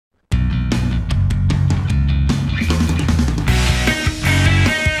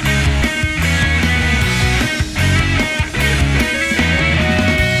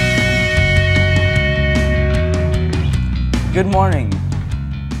Good morning.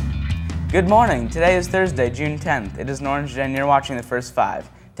 Good morning. Today is Thursday, June 10th. It is an orange day and you're watching the first 5.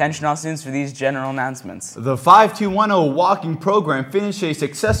 Attention all students for these general announcements. The 5210 walking program finished a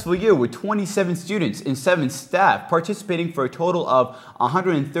successful year with 27 students and 7 staff participating for a total of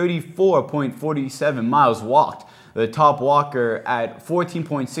 134.47 miles walked. The top walker at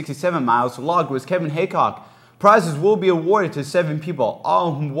 14.67 miles logged was Kevin Haycock. Prizes will be awarded to 7 people,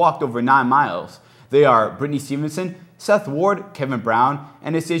 all who walked over 9 miles. They are Brittany Stevenson, Seth Ward, Kevin Brown,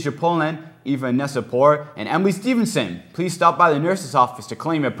 Anastasia Poland, Eva Nessapor, and Emily Stevenson. Please stop by the nurse's office to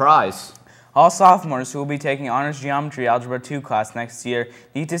claim your prize. All sophomores who will be taking Honors Geometry Algebra 2 class next year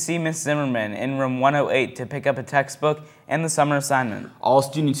need to see Miss Zimmerman in room 108 to pick up a textbook and the summer assignment. All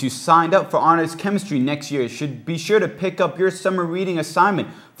students who signed up for Honors Chemistry next year should be sure to pick up your summer reading assignment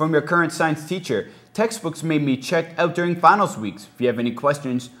from your current science teacher. Textbooks may be checked out during finals weeks. If you have any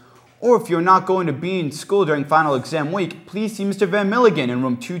questions, or if you're not going to be in school during final exam week, please see Mr. Van Milligan in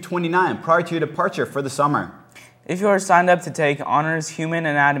room 229 prior to your departure for the summer. If you are signed up to take Honors Human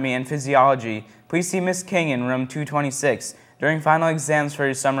Anatomy and Physiology, please see Miss King in room 226 during final exams for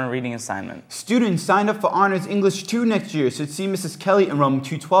your summer reading assignment. Students signed up for Honors English 2 next year should see Mrs. Kelly in room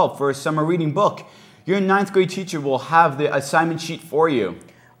 212 for a summer reading book. Your 9th grade teacher will have the assignment sheet for you.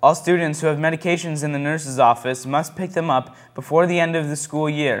 All students who have medications in the nurse's office must pick them up before the end of the school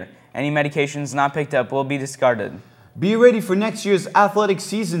year. Any medications not picked up will be discarded. Be ready for next year's athletic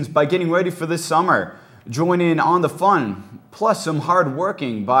seasons by getting ready for this summer. Join in on the fun, plus some hard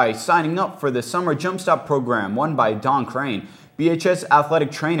working by signing up for the Summer Jumpstart program run by Don Crane, BHS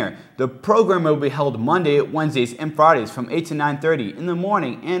athletic trainer. The program will be held Monday, Wednesdays, and Fridays from 8 to 9:30 in the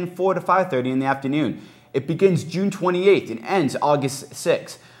morning and 4 to 5:30 in the afternoon. It begins June 28th and ends August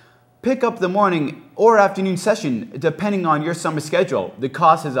 6th. Pick up the morning or afternoon session depending on your summer schedule. The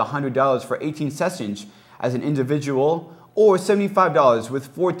cost is $100 for 18 sessions as an individual or $75 with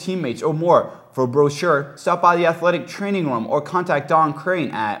 4 teammates or more. For a brochure, stop by the athletic training room or contact Don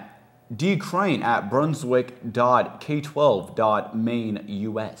Crane at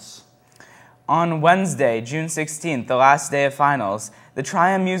brunswick.k12.maine.us. On Wednesday, June 16th, the last day of finals, the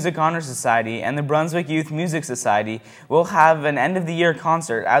Triumph Music Honor Society and the Brunswick Youth Music Society will have an end-of-the-year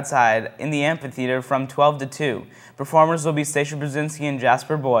concert outside in the amphitheater from 12 to 2. Performers will be Stacia Brzezinski and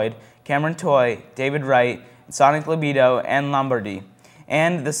Jasper Boyd, Cameron Toy, David Wright, Sonic Libido, and Lombardy,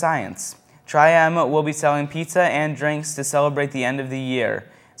 and The Science. Triumph will be selling pizza and drinks to celebrate the end of the year.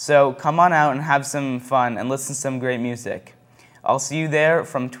 So come on out and have some fun and listen to some great music. I'll see you there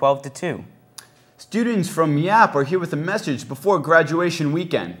from 12 to 2. Students from YAP are here with a message before graduation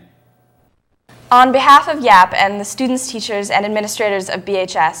weekend. On behalf of YAP and the students, teachers, and administrators of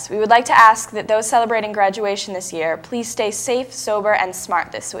BHS, we would like to ask that those celebrating graduation this year please stay safe, sober, and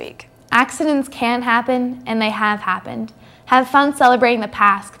smart this week. Accidents can happen, and they have happened. Have fun celebrating the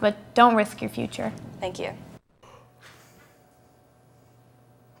past, but don't risk your future. Thank you.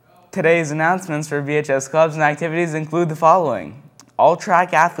 Today's announcements for BHS clubs and activities include the following. All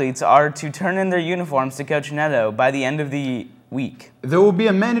track athletes are to turn in their uniforms to Coach Neto by the end of the week. There will be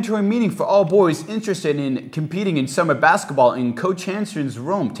a mandatory meeting for all boys interested in competing in summer basketball in Coach Hanson's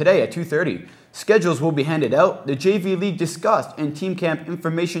room today at 2:30. Schedules will be handed out, the JV League discussed, and team camp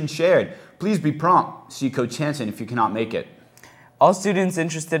information shared. Please be prompt. See Coach Hanson if you cannot make it. All students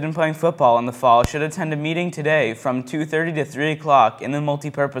interested in playing football in the fall should attend a meeting today from 2:30 to 3 o'clock in the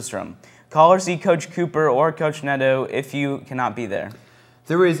multipurpose room. Call or see Coach Cooper or Coach Neto if you cannot be there.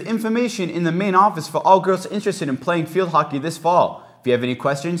 There is information in the main office for all girls interested in playing field hockey this fall. If you have any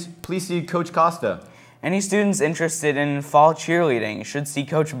questions, please see Coach Costa. Any students interested in fall cheerleading should see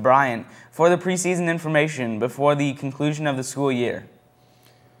Coach Bryant for the preseason information before the conclusion of the school year.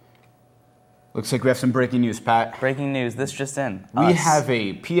 Looks like we have some breaking news, Pat. Breaking news, this just in. We have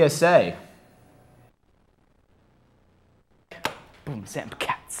a PSA. Boom, Sam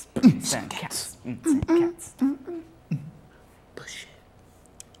Cats. Boom, Sam Cats. Sam Cats. Push it.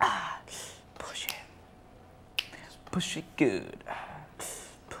 Push it. Push it good.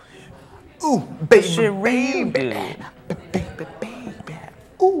 Ooh, baby, Push it real good. baby, baby.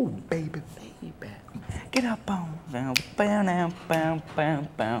 Ooh, baby, baby. Get up on.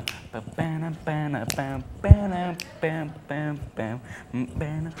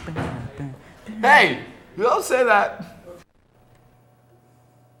 Hey, you don't say that.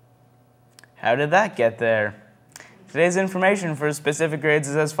 How did that get there? Today's information for specific grades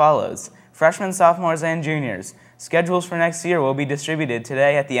is as follows. Freshmen, sophomores, and juniors. Schedules for next year will be distributed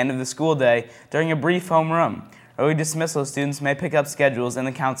today at the end of the school day during a brief homeroom. Early dismissal students may pick up schedules in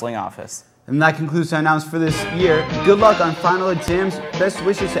the counseling office. And that concludes our announcements for this year. Good luck on final exams. Best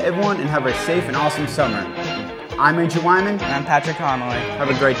wishes to everyone and have a safe and awesome summer. I'm Andrew Wyman. And I'm Patrick Connolly. Have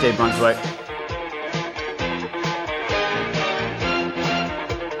a great day, Brunswick.